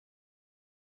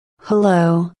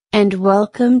Hello, and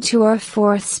welcome to our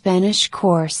fourth Spanish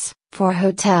course, for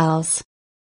hotels.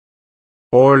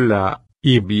 Hola,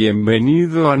 y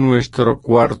bienvenido a nuestro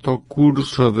cuarto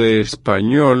curso de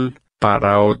español,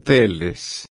 para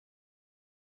hoteles.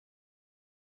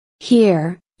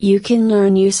 Here, you can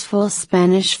learn useful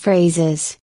Spanish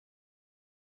phrases.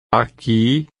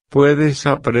 Aquí, puedes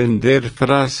aprender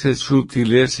frases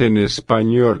útiles en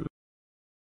español.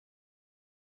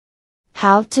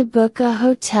 How to book a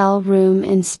hotel room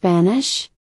in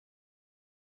Spanish?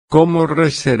 ¿Cómo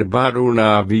reservar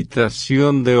una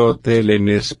habitación de hotel en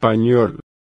español?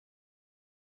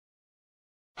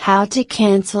 How to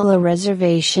cancel a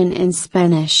reservation in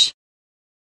Spanish?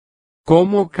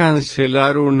 ¿Cómo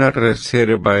cancelar una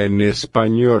reserva en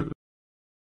español?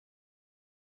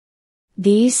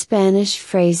 These Spanish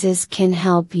phrases can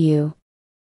help you.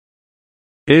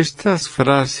 Estas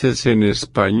frases en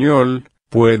español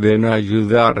pueden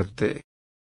ayudarte.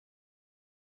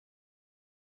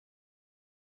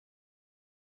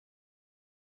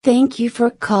 Thank you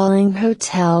for calling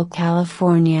Hotel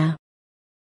California.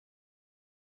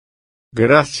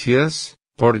 Gracias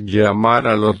por llamar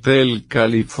al Hotel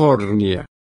California.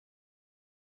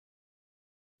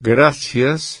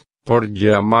 Gracias por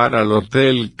llamar al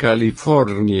Hotel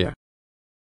California.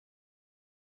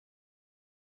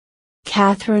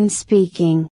 Catherine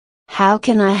speaking. How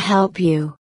can I help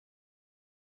you?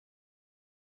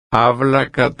 Habla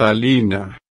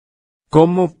Catalina.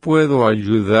 ¿Cómo puedo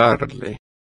ayudarle?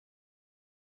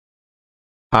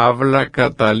 Habla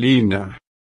Catalina.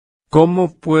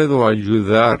 ¿Cómo puedo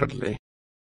ayudarle?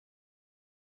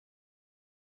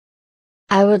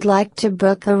 I would like to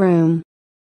book a room.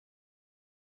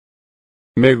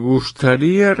 Me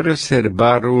gustaría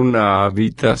reservar una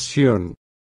habitación.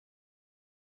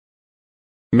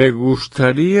 Me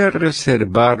gustaría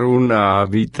reservar una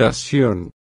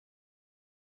habitación.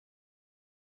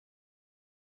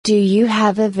 Do you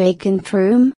have a vacant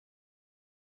room?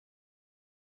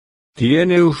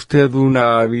 ¿Tiene usted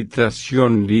una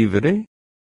habitación libre?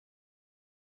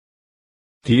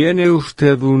 ¿Tiene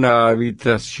usted una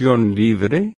habitación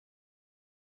libre?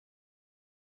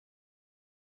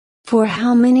 For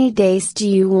how many days do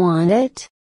you want it?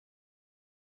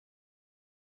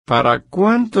 ¿Para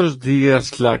cuántos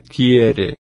días la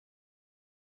quiere?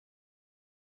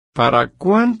 ¿Para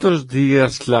cuántos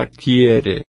días la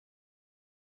quiere?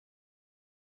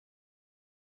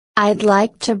 I'd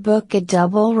like to book a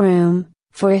double room,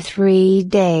 for 3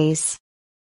 days.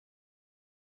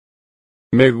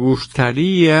 Me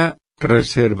gustaría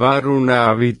reservar una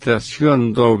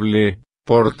habitación doble,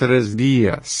 por 3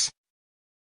 días.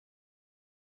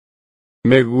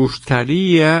 Me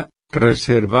gustaría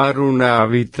reservar una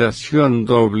habitación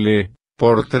doble,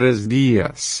 por 3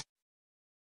 días.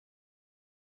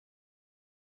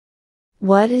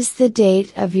 What is the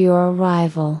date of your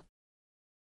arrival?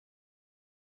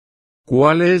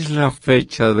 ¿Cuál es la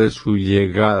fecha de su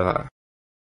llegada?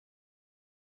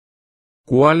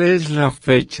 ¿Cuál es la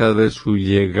fecha de su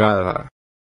llegada?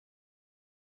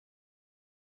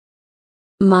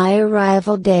 My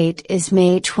arrival date is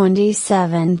May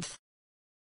 27th.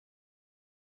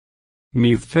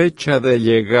 Mi fecha de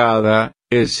llegada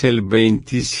es el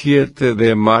 27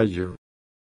 de mayo.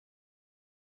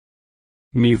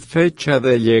 Mi fecha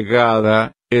de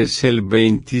llegada es el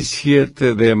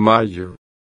 27 de mayo.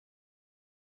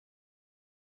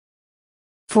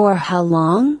 For how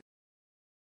long?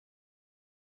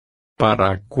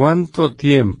 ¿Para cuánto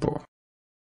tiempo?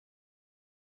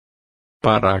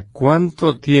 ¿Para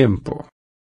cuánto tiempo?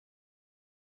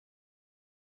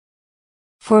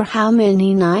 For how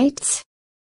many nights?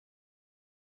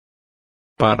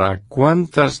 ¿Para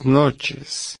cuántas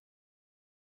noches?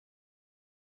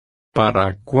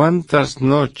 ¿Para cuántas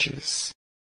noches?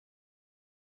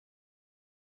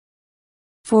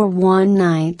 For one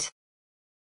night.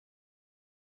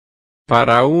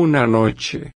 Para una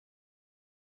noche.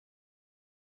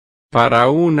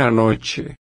 Para una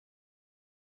noche.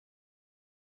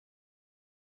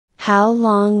 How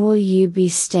long will you be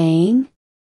staying?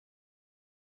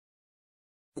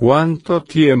 ¿Cuánto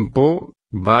tiempo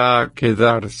va a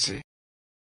quedarse?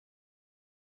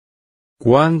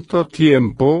 ¿Cuánto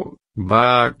tiempo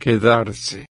va a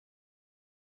quedarse?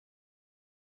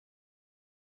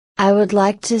 I would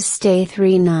like to stay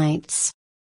 3 nights.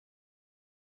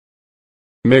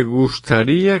 Me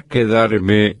gustaría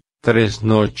quedarme 3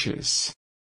 noches.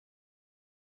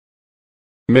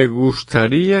 Me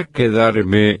gustaría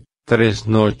quedarme 3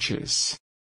 noches.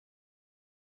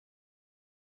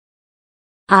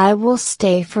 I will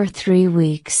stay for 3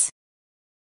 weeks.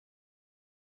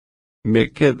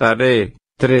 Me quedaré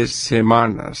 3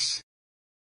 semanas.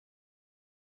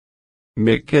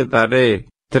 Me quedaré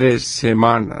 3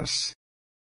 semanas.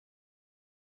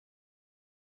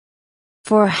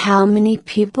 For how many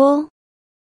people?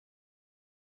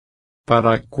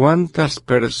 ¿Para cuántas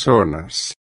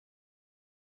personas?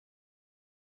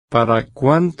 ¿Para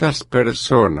cuántas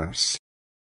personas?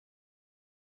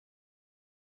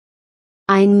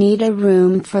 I need a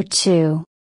room for 2.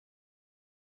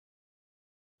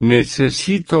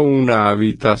 Necesito una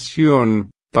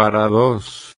habitación para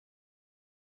 2.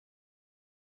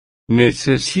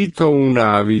 Necesito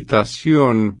una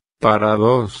habitación para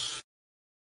 2.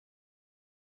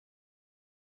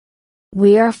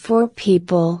 We are 4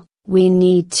 people, we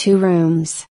need 2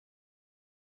 rooms.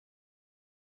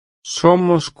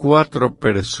 Somos 4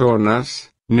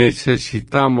 personas,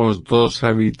 necesitamos 2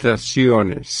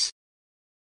 habitaciones.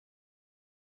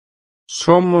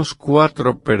 Somos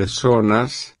 4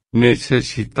 personas,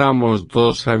 necesitamos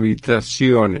 2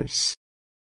 habitaciones.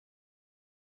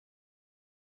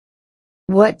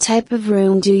 What type of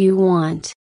room do you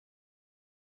want?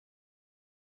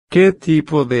 ¿Qué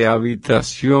tipo de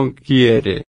habitación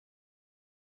quiere?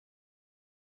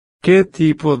 ¿Qué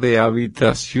tipo de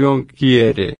habitación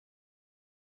quiere?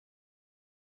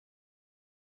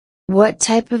 What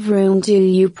type of room do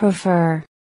you prefer?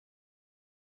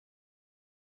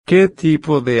 ¿Qué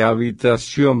tipo de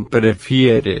habitación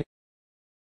prefiere?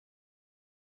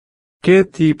 ¿Qué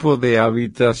tipo de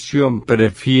habitación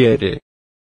prefiere?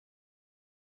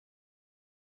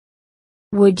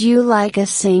 Would you like a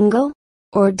single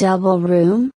or double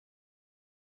room?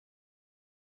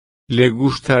 ¿Le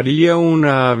gustaría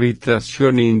una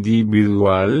habitación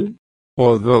individual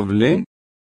o doble?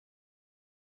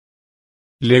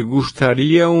 ¿Le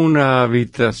gustaría una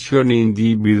habitación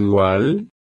individual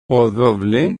o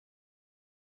doble?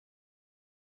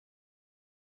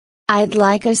 I'd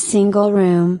like a single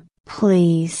room,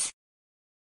 please.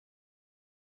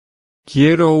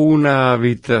 Quiero una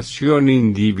habitación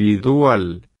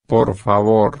individual, por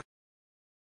favor.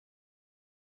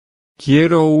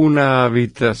 Quiero una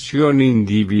habitación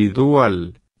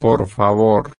individual, por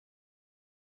favor.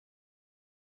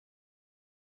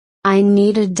 I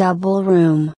need a double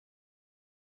room.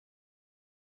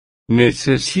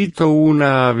 Necesito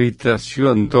una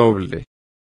habitación doble.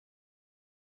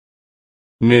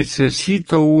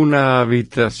 Necesito una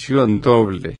habitación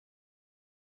doble.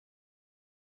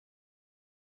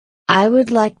 I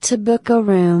would like to book a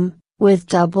room, with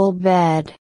double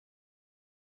bed.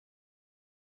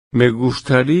 Me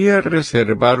gustaría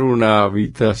reservar una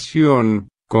habitación,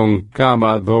 con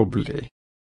cama doble.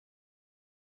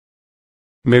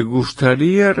 Me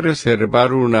gustaría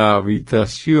reservar una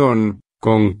habitación,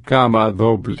 con cama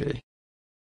doble.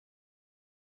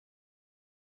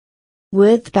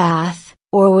 With bath,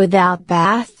 or without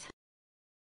bath?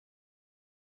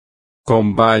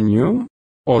 ¿Con baño?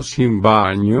 ¿O sin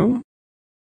baño?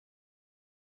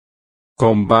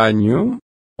 ¿Con baño?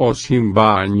 ¿O sin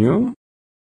baño?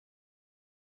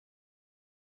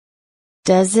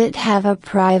 Does it have a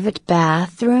private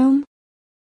bathroom?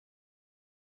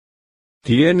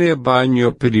 ¿Tiene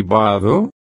baño privado?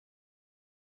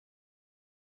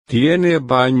 ¿Tiene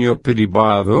baño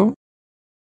privado?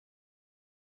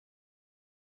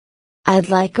 I'd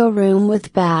like a room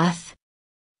with bath.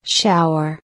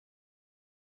 Shower.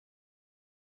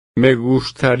 Me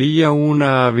gustaría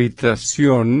una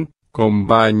habitación, con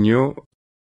baño,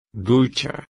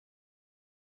 ducha.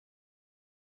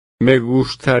 Me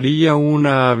gustaría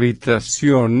una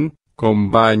habitación,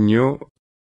 con baño,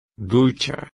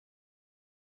 ducha.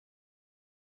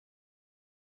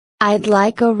 I'd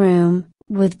like a room,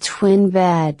 with twin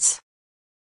beds.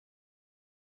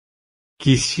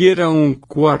 Quisiera un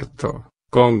cuarto,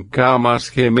 con camas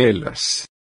gemelas.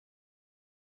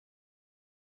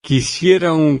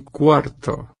 Quisiera un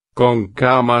cuarto, con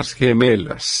camas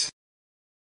gemelas.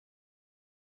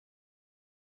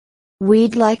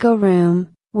 We'd like a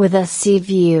room, with a sea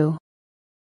view.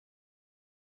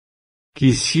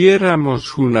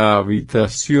 Quisiéramos una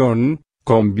habitación,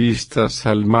 con vistas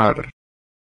al mar.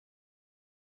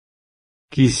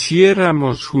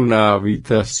 Quisiéramos una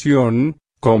habitación,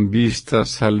 con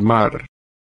vistas al mar.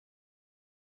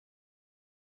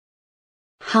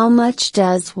 How much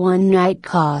does one night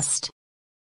cost?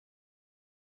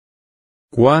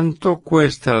 ¿Cuánto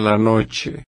cuesta la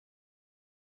noche?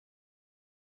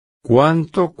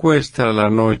 ¿Cuánto cuesta la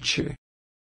noche?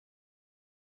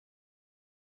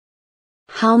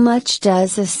 How much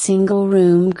does a single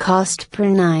room cost per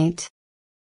night?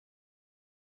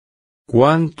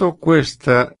 ¿Cuánto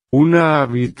cuesta una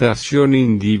habitación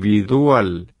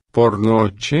individual por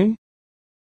noche?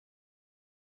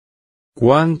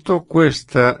 ¿Cuánto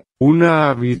cuesta una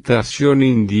habitación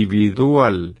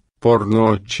individual por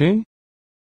noche?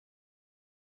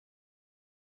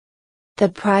 The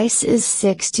price is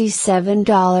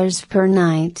 $67 per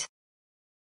night.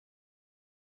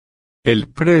 El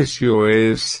precio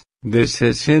es de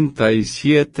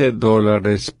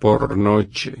 $67 por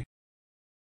noche.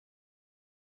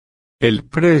 El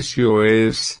precio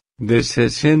es de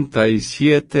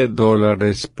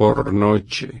 $67 por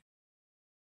noche.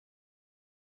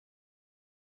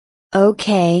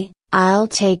 Okay, I'll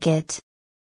take it.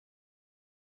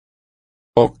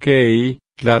 Ok,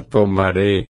 la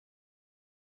tomaré.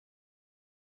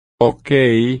 Ok,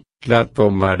 la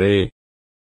tomaré.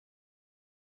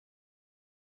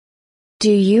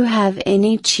 Do you have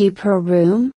any cheaper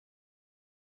room?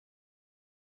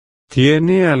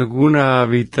 ¿Tiene alguna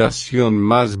habitación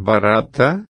más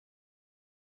barata?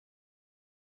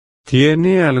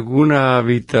 ¿Tiene alguna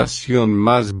habitación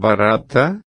más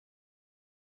barata?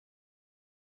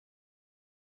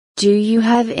 Do you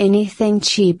have anything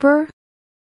cheaper?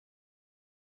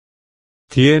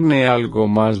 ¿Tiene algo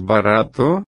más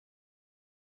barato?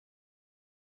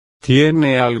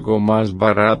 ¿Tiene algo más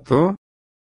barato?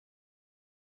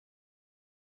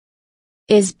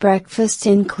 Is breakfast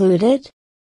included?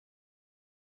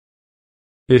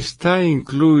 ¿Está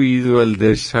incluido el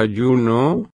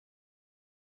desayuno?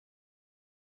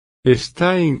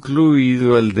 ¿Está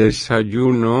incluido el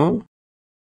desayuno?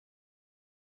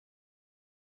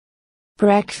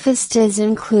 Breakfast is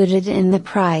included in the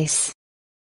price.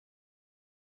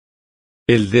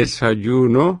 El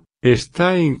desayuno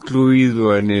está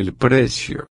incluido en el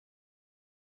precio.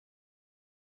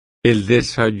 El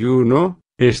desayuno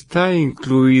está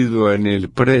incluido en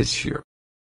el precio.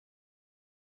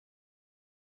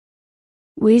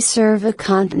 We serve a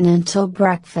continental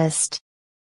breakfast.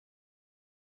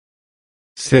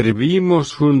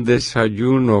 Servimos un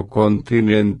desayuno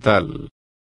continental.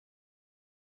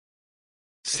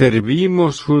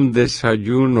 Servimos un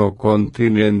desayuno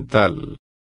continental.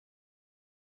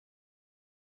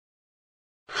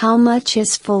 How much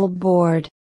is full board?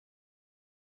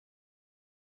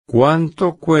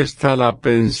 ¿Cuánto cuesta la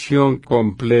pensión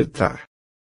completa?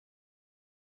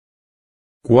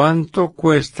 ¿Cuánto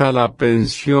cuesta la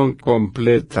pensión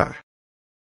completa?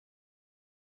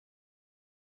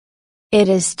 It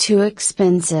is too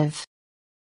expensive.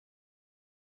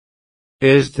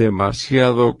 Es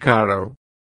demasiado caro.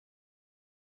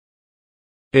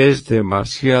 Es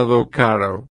demasiado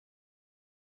caro.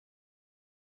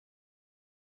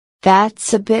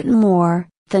 That's a bit more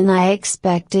than I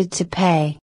expected to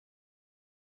pay.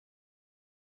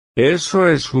 Eso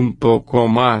es un poco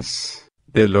más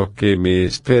de lo que me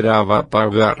esperaba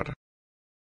pagar.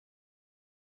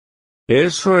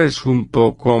 Eso es un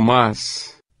poco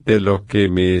más de lo que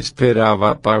me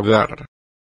esperaba pagar.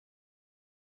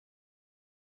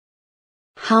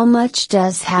 How much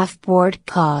does half board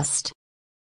cost?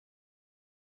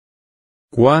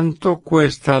 ¿Cuánto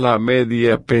cuesta la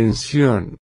media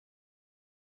pensión?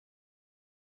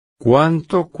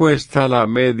 ¿Cuánto cuesta la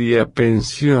media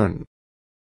pensión?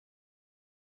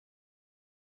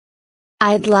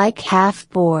 I'd like half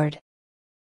board.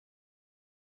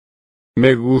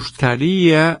 Me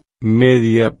gustaría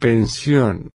media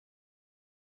pensión.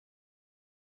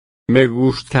 Me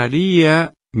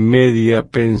gustaría media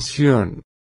pensión.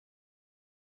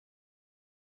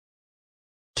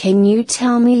 Can you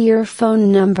tell me your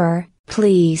phone number,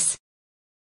 please?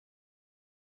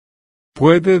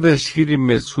 ¿Puede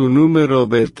decirme su número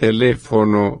de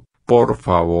teléfono, por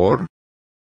favor?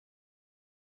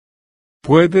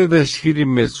 ¿Puede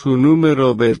decirme su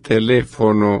número de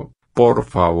teléfono, por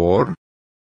favor?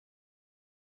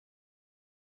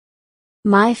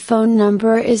 My phone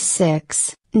number is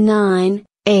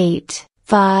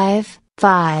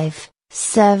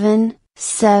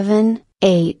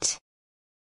 698555778.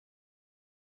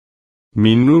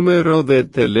 Mi número de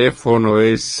teléfono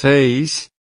es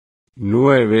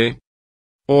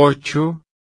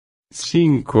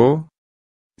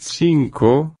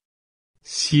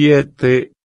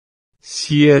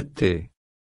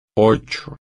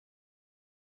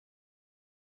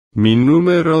Mi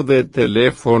número de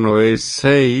teléfono es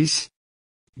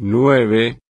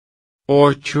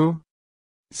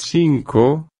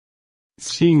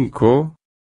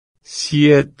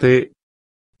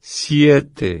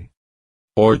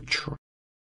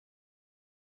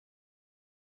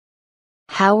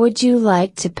How would you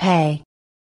like to pay?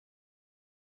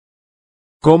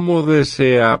 ¿Cómo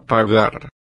desea pagar?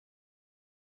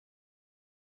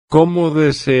 ¿Cómo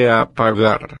desea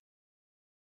pagar?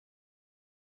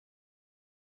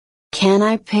 Can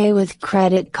I pay with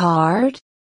credit card?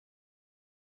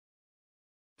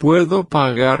 ¿Puedo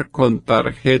pagar con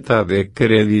tarjeta de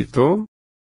crédito?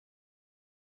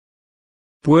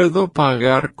 ¿Puedo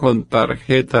pagar con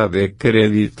tarjeta de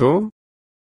crédito?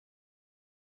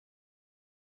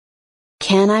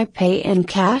 Can I pay in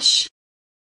cash?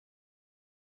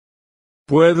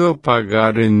 ¿Puedo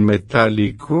pagar en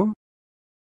metálico?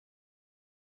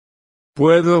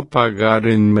 ¿Puedo pagar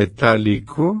en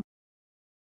metálico?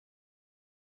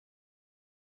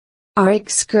 Are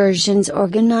excursions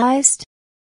organized?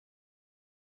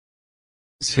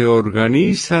 ¿Se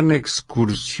organizan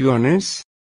excursiones?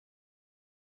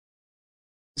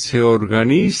 ¿Se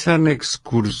organizan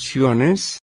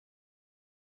excursiones?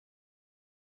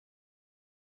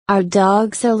 Are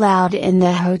dogs allowed in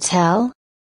the hotel?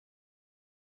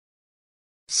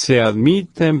 ¿Se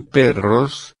admiten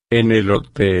perros en el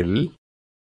hotel?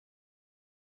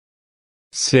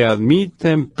 ¿Se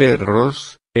admiten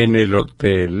perros en el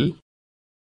hotel?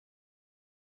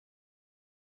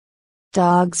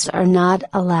 Dogs are not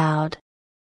allowed.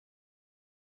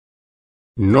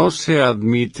 No se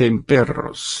admiten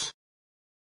perros.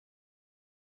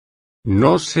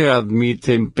 No se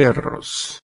admiten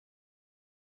perros.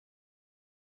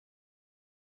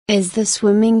 Is the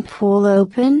swimming pool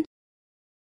open?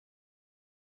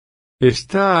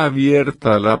 ¿Está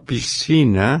abierta la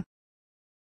piscina?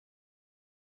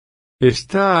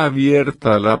 ¿Está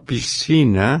abierta la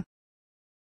piscina?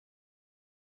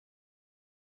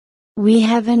 We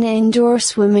have an indoor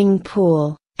swimming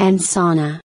pool and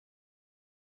sauna.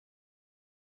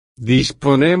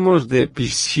 Disponemos de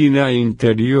piscina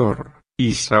interior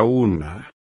y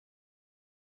sauna.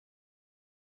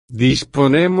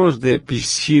 Disponemos de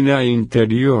piscina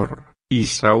interior y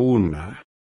sauna.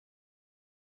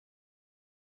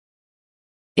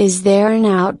 Is there an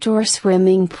outdoor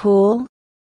swimming pool?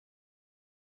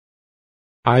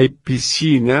 ¿Hay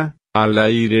piscina al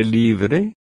aire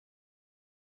libre?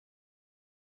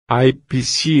 ¿Hay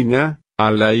piscina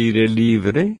al aire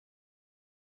libre?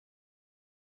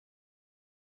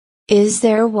 Is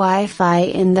there Wi-Fi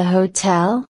in the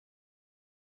hotel?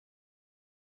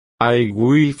 ¿Hay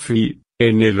wifi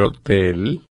en el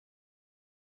hotel?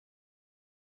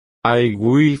 ¿Hay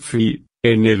wifi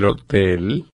en el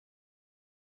hotel?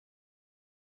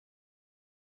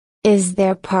 Is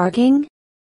there parking?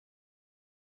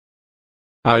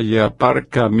 ¿Hay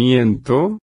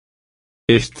aparcamiento?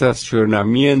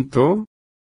 ¿Estacionamiento?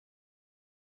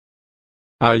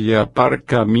 ¿Hay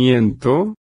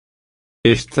aparcamiento?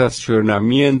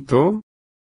 ¿Estacionamiento?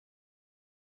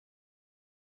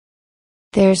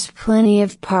 There's plenty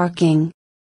of parking.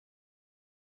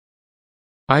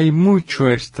 Hay mucho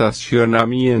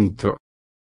estacionamiento.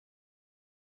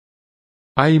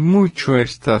 Hay mucho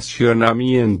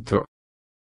estacionamiento.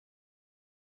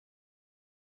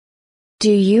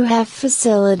 Do you have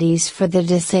facilities for the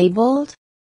disabled?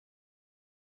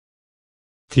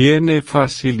 ¿Tiene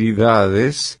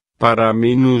facilidades para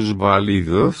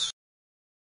minusválidos?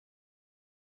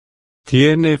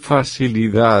 ¿Tiene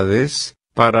facilidades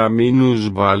para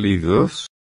minusválidos?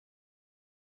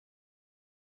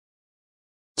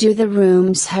 Do the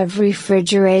rooms have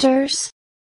refrigerators?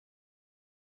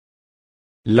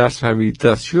 ¿Las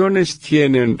habitaciones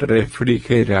tienen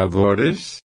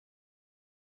refrigeradores?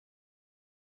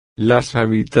 ¿Las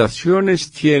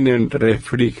habitaciones tienen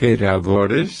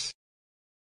refrigeradores?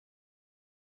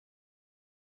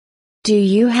 Do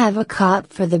you have a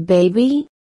cot for the baby?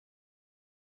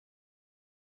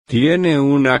 ¿Tiene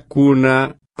una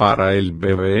cuna para el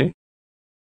bebé?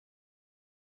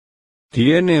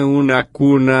 ¿Tiene una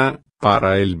cuna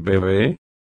para el bebé?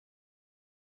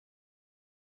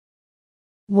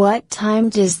 What time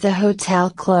does the hotel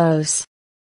close?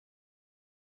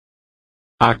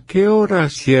 ¿A qué hora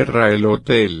cierra el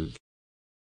hotel?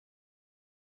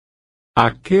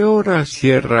 ¿A qué hora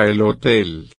cierra el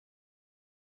hotel?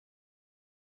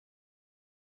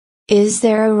 Is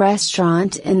there a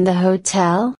restaurant in the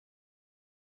hotel?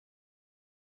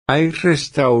 ¿Hay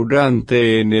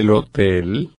restaurante en el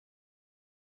hotel?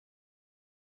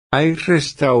 ¿Hay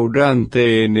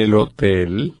restaurante en el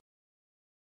hotel?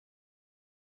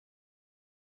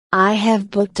 I have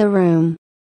booked a room.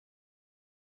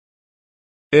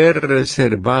 He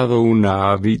reservado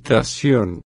una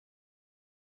habitación.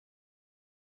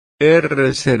 He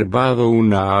reservado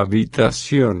una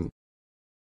habitación.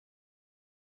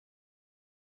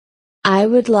 I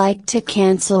would like to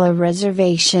cancel a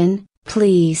reservation,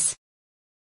 please.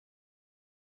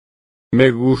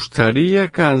 Me gustaría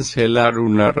cancelar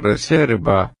una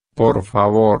reserva, por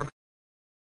favor.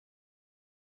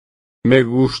 Me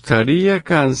gustaría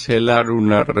cancelar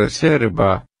una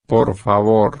reserva, por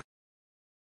favor.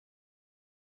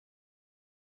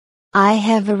 I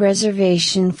have a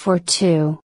reservation for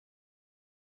two.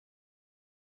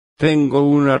 Tengo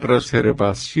una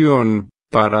reservación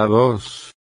para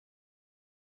dos.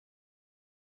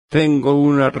 Tengo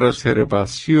una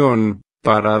reservación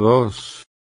para dos.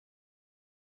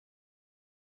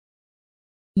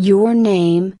 Your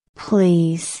name,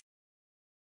 please.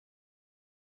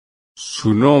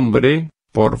 Su nombre,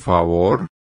 por favor.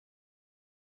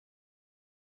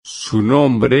 Su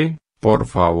nombre, por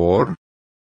favor.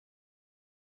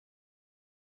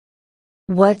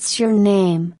 What's your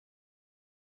name?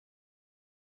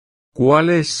 ¿Cuál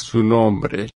es su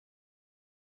nombre?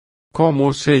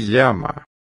 ¿Cómo se llama?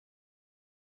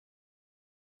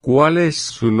 ¿Cuál es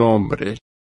su nombre?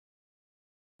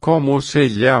 ¿Cómo se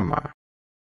llama?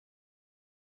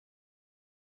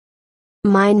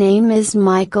 My name is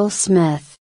Michael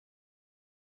Smith.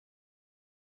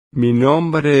 Mi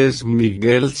nombre es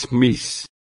Miguel Smith.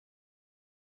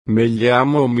 Me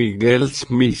llamo Miguel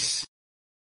Smith.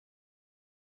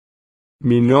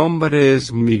 Mi nombre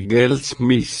es Miguel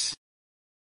Smith.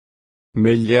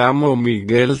 Me llamo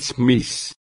Miguel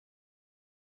Smith.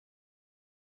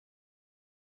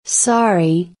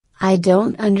 Sorry, I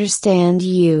don't understand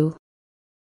you.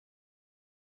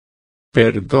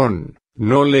 Perdón,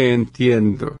 no le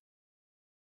entiendo.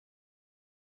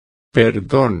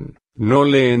 Perdón, no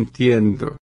le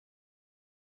entiendo.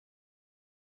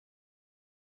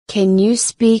 Can you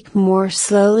speak more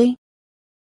slowly?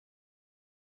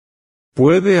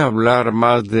 ¿Puede hablar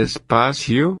más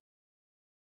despacio?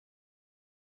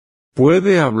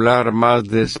 ¿Puede hablar más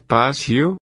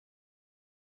despacio?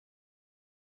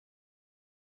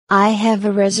 I have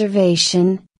a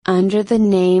reservation, under the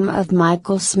name of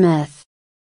Michael Smith.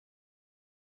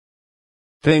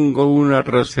 Tengo una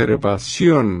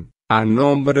reservación, a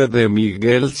nombre de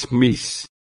Miguel Smith.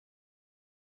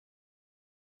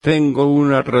 Tengo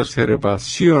una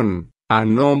reservación, a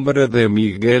nombre de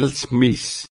Miguel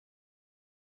Smith.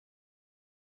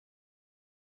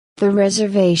 The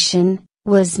reservation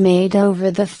was made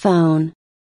over the phone.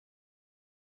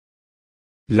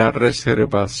 La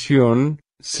reservación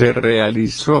se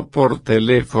realizó por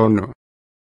teléfono.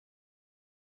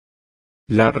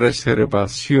 La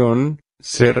reservación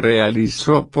se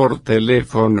realizó por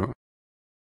teléfono.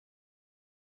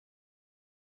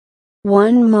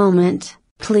 One moment,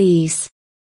 please.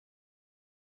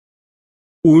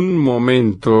 Un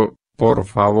momento, por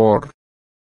favor.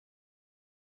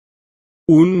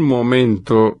 Un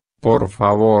momento, por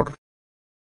favor.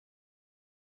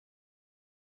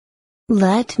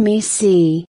 Let me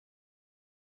see.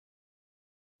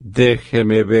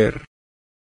 Déjeme ver.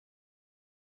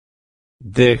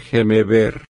 Déjeme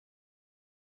ver.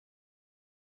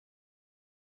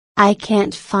 I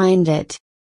can't find it.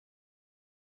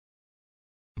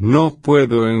 No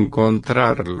puedo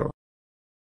encontrarlo.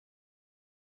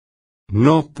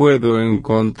 No puedo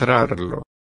encontrarlo.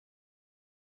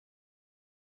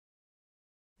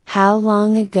 How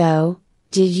long ago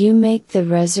did you make the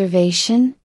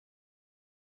reservation?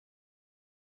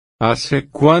 ¿Hace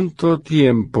cuánto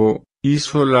tiempo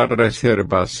hizo la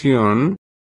reservación?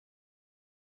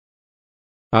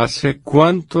 ¿Hace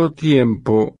cuánto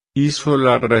tiempo hizo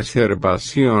la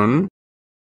reservación?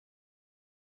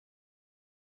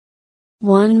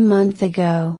 1 month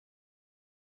ago.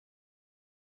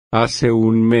 Hace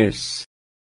un mes.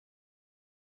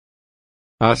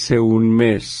 Hace un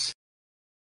mes.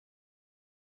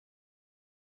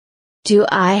 Do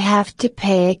I have to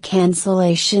pay a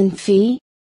cancellation fee?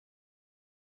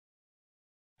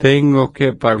 ¿Tengo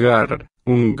que pagar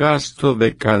un gasto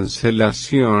de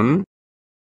cancelación?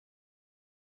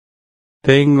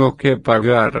 ¿Tengo que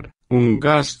pagar un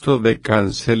gasto de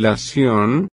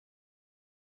cancelación?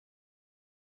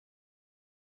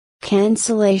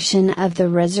 Cancellation of the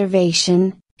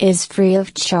reservation is free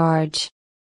of charge.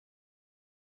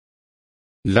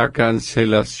 La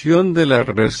cancelación de la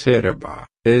reserva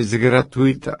es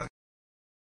gratuita.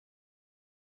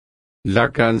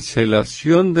 La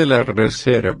cancelación de la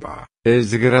reserva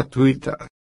es gratuita.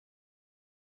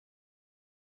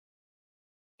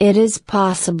 It is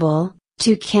possible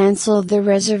to cancel the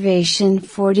reservation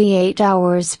 48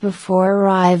 hours before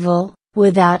arrival,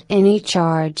 without any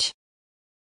charge.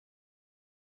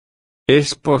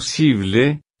 Es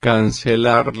posible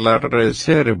cancelar la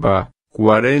reserva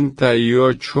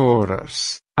 48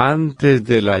 horas antes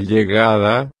de la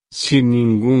llegada, sin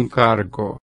ningún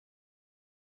cargo.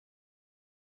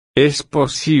 Es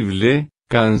posible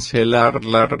cancelar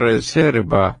la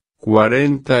reserva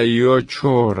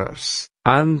 48 horas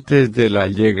antes de la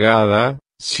llegada,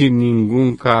 sin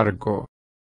ningún cargo.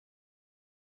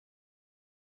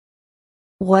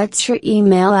 What's your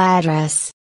email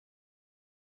address?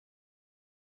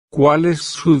 ¿Cuál es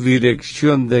su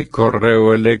dirección de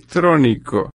correo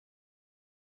electrónico?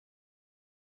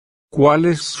 ¿Cuál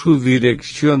es su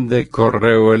dirección de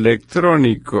correo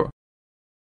electrónico?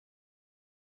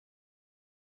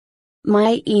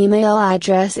 My email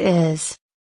address is.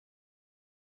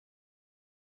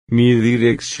 Mi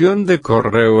dirección de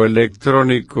correo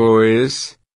electrónico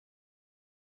es.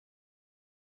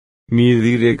 Mi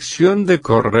dirección de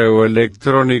correo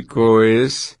electrónico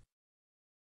es.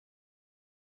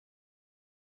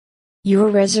 Your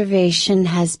reservation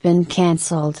has been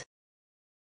canceled.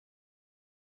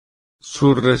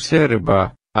 Su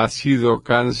reserva ha sido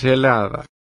cancelada.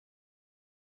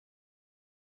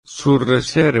 Su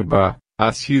reserva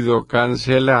ha sido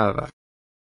cancelada.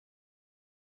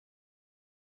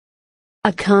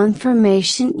 A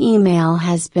confirmation email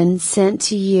has been sent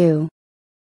to you.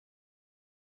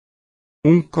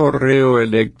 Un correo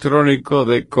electrónico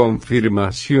de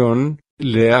confirmación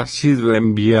le ha sido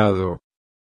enviado.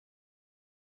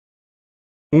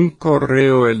 Un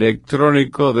correo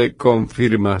electrónico de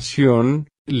confirmación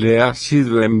le ha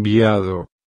sido enviado.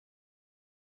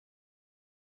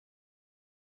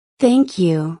 Thank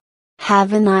you.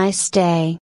 Have a nice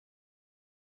day.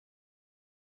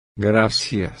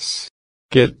 Gracias.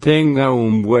 Que tenga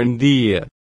un buen día.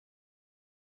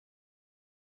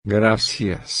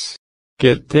 Gracias.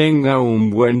 Que tenga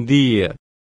un buen día.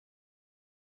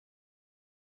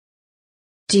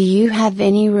 Do you have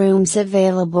any rooms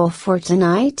available for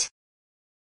tonight?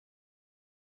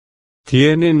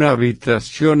 ¿Tienen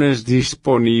habitaciones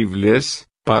disponibles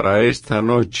para esta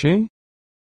noche?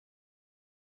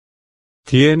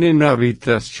 ¿Tienen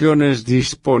habitaciones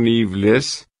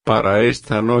disponibles para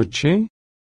esta noche?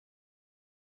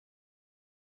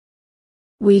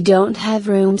 We don't have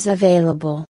rooms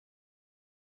available.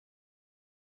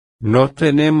 No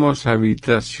tenemos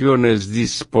habitaciones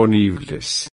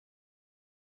disponibles.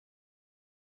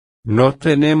 No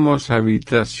tenemos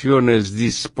habitaciones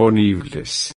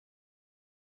disponibles.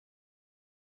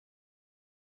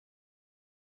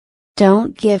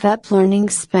 Don't give up learning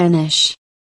Spanish.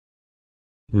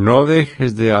 No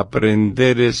dejes de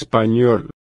aprender español.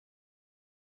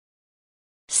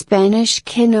 Spanish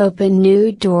can open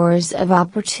new doors of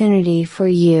opportunity for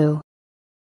you.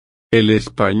 El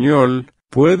español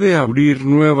puede abrir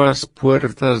nuevas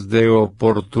puertas de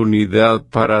oportunidad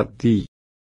para ti.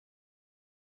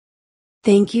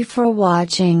 Thank you for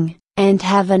watching, and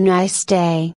have a nice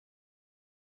day.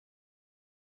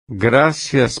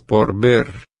 Gracias por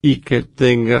ver, y que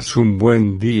tengas un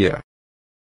buen día.